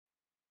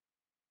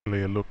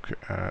finally, a look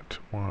at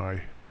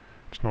why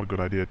it's not a good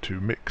idea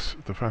to mix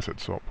the facet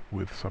swap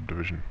with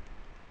subdivision.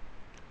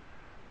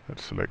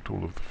 Let's select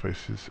all of the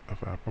faces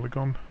of our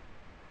polygon,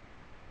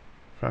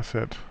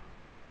 facet,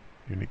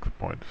 unique the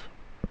points.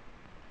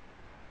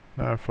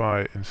 Now if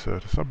I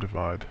insert a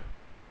subdivide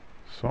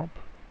swap,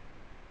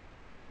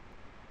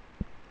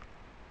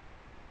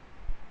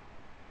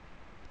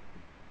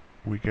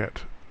 we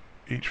get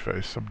each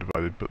face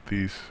subdivided, but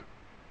these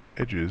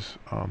edges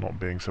are not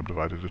being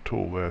subdivided at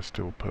all. They're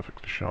still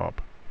perfectly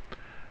sharp.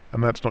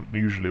 And that's not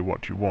usually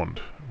what you want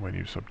when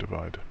you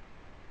subdivide.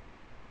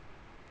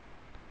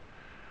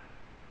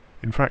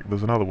 In fact,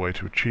 there's another way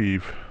to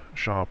achieve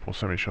sharp or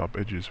semi-sharp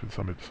edges with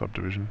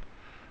subdivision,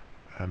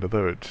 and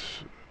although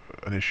it's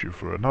an issue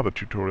for another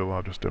tutorial,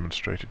 I'll just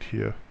demonstrate it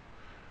here.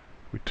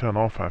 If we turn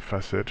off our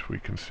facet, we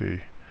can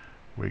see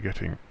we're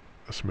getting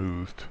a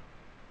smoothed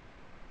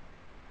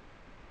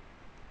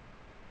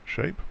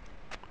shape.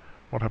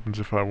 What happens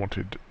if I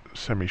wanted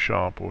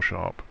semi-sharp or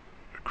sharp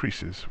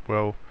creases?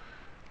 Well,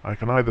 I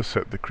can either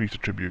set the crease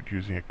attribute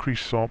using a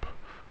crease swap,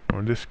 or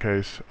in this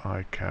case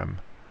I can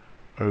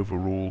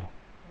overrule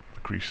the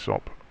crease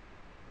swap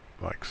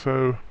like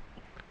so,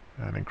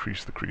 and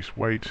increase the crease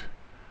weight,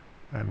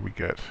 and we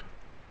get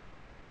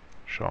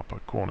sharper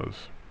corners.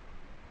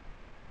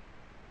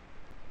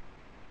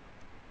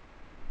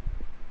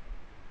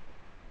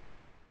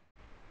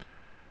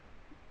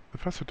 The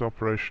facet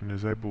operation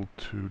is able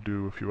to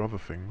do a few other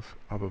things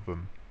other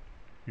than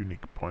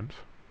unique points.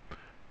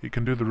 It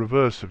can do the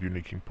reverse of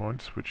uniquing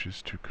points, which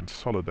is to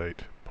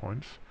consolidate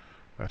points,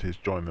 that is,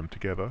 join them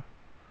together.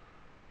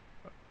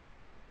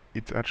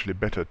 It's actually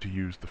better to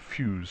use the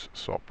fuse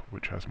swap,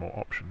 which has more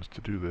options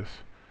to do this,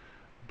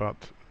 but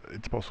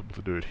it's possible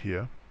to do it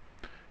here.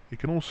 It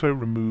can also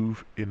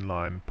remove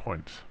inline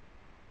points.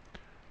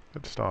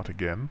 Let's start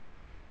again,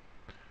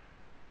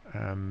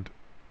 and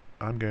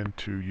I'm going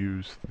to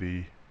use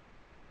the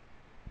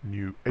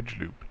new edge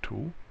loop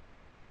tool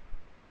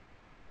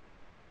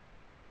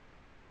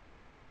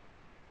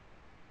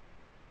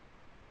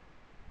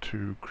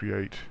to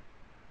create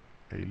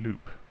a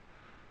loop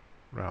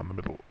around the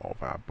middle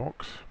of our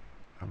box,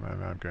 and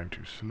then I'm going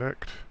to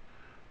select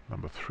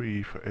number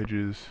 3 for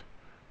edges.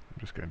 I'm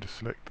just going to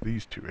select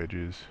these two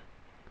edges,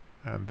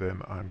 and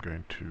then I'm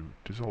going to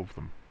dissolve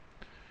them.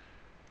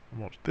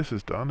 And what this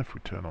has done, if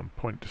we turn on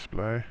point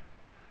display,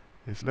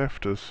 is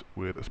left us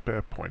with a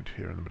spare point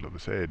here in the middle of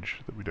this edge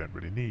that we don't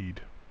really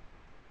need.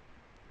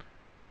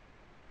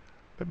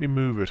 Let me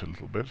move it a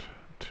little bit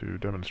to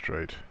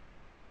demonstrate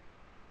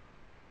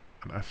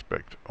an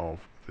aspect of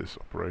this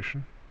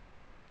operation.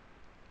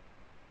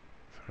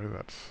 So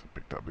that's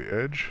picked up the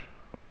edge.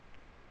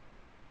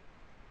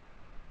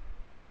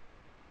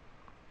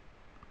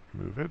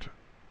 Move it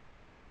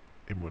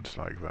inwards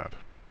like that.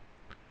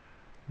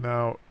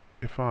 Now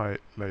if I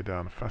lay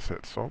down a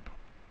facet swap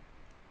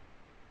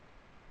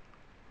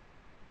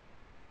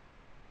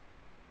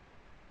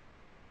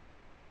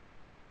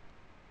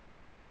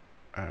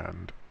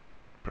and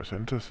press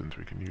enter, since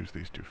we can use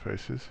these two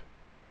faces,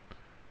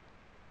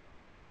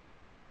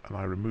 and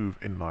I remove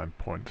inline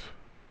points,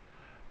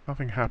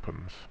 nothing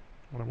happens.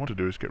 What I want to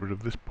do is get rid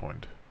of this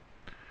point.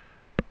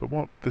 But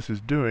what this is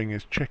doing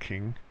is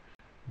checking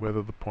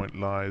whether the point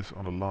lies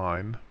on a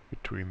line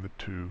between the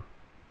two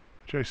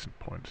adjacent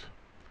points.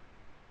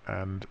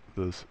 And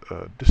there's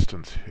a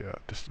distance here,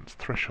 distance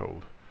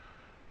threshold,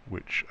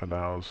 which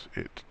allows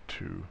it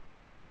to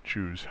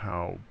choose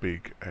how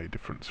big a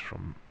difference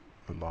from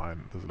the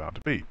line there's allowed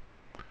to be.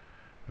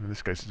 And in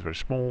this case it's very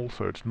small,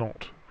 so it's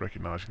not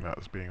recognizing that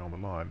as being on the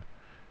line.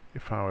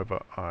 If,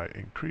 however, I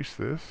increase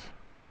this,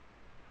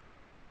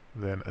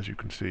 then as you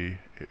can see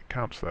it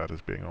counts that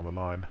as being on the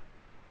line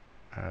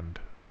and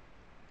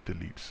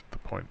deletes the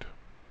point.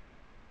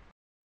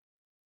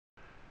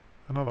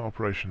 Another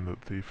operation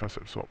that the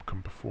facet swap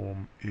can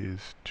perform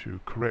is to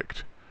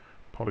correct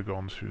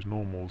polygons whose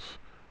normals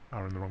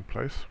are in the wrong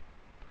place.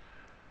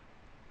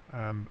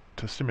 And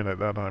to simulate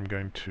that, I'm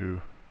going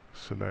to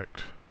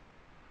select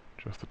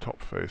just the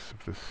top face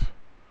of this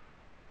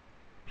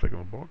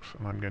polygonal box,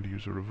 and I'm going to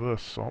use a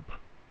reverse swap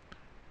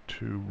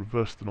to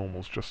reverse the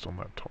normals just on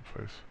that top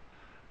face.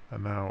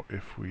 And now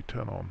if we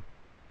turn on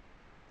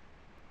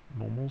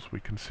normals, we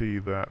can see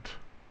that,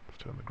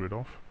 let's turn the grid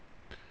off,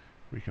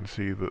 we can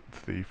see that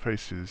the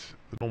faces,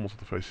 the normals of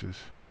the faces,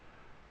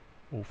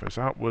 all face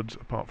outwards,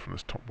 apart from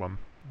this top one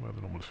where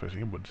the normal is facing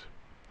inwards.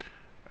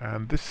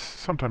 And this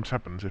sometimes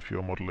happens if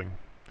you're modeling,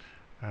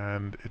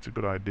 and it's a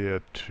good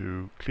idea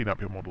to clean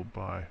up your model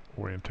by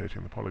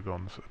orientating the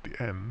polygons at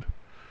the end,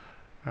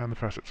 and the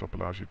facet swap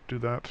allows you to do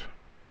that.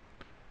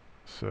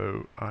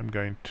 So I'm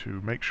going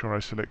to make sure I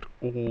select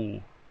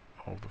all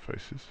of the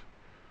faces,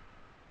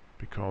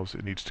 because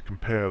it needs to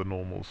compare the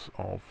normals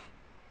of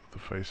the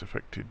face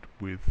affected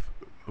with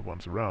the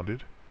ones around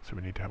it. So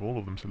we need to have all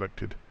of them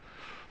selected.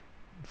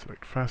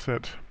 Select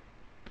facet,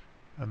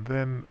 and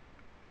then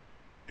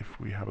if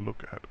we have a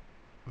look at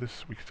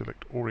this, we can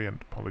select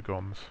orient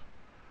polygons,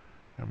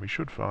 and we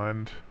should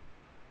find,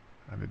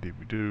 and indeed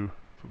we do,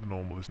 that the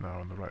normal is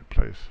now in the right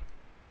place.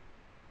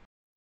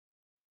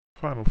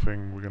 Final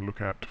thing we're going to look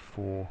at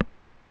for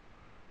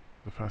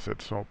the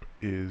facet SOP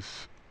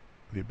is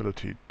the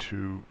ability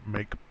to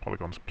make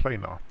polygons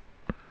planar.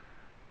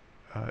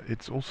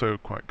 It's also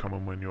quite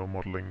common when you're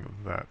modeling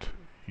that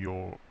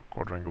your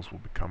quadrangles will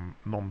become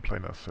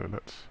non-planar, so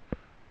let's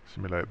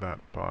simulate that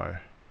by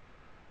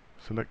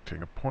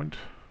selecting a point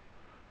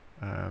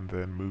and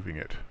then moving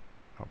it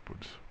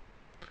upwards.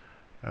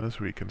 And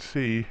as we can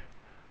see,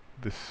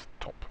 this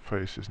top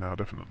face is now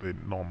definitely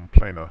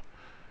non-planar.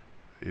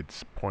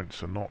 Its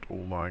points are not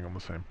all lying on the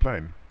same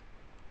plane.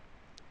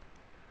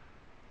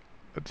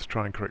 Let's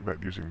try and correct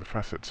that using the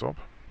facet SOP.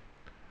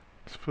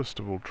 Let's first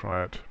of all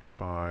try it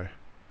by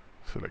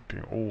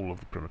selecting all of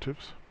the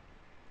primitives,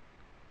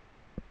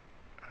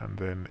 and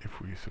then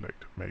if we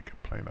select make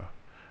planar,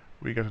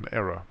 we get an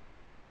error.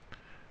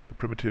 The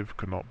primitive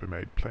cannot be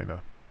made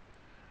planar.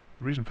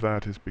 The reason for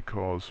that is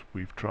because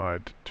we've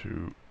tried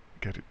to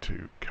get it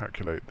to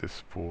calculate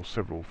this for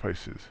several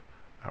faces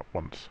at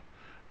once,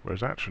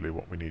 whereas actually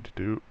what we need to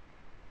do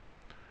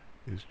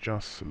is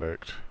just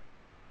select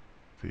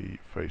the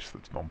face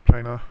that's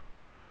non-planar,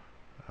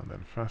 and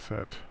then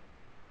facet,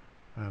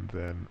 and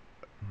then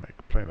make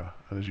planar.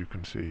 And as you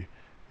can see,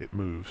 it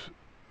moves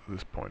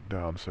this point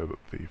down so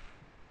that the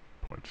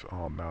points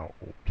are now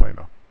all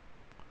planar.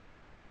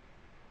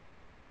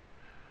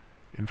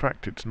 In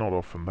fact, it's not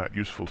often that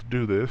useful to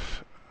do this.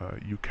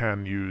 You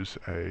can use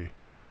a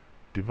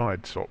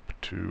divide SOP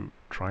to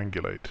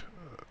triangulate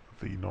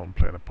the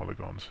non-planar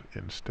polygons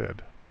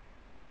instead.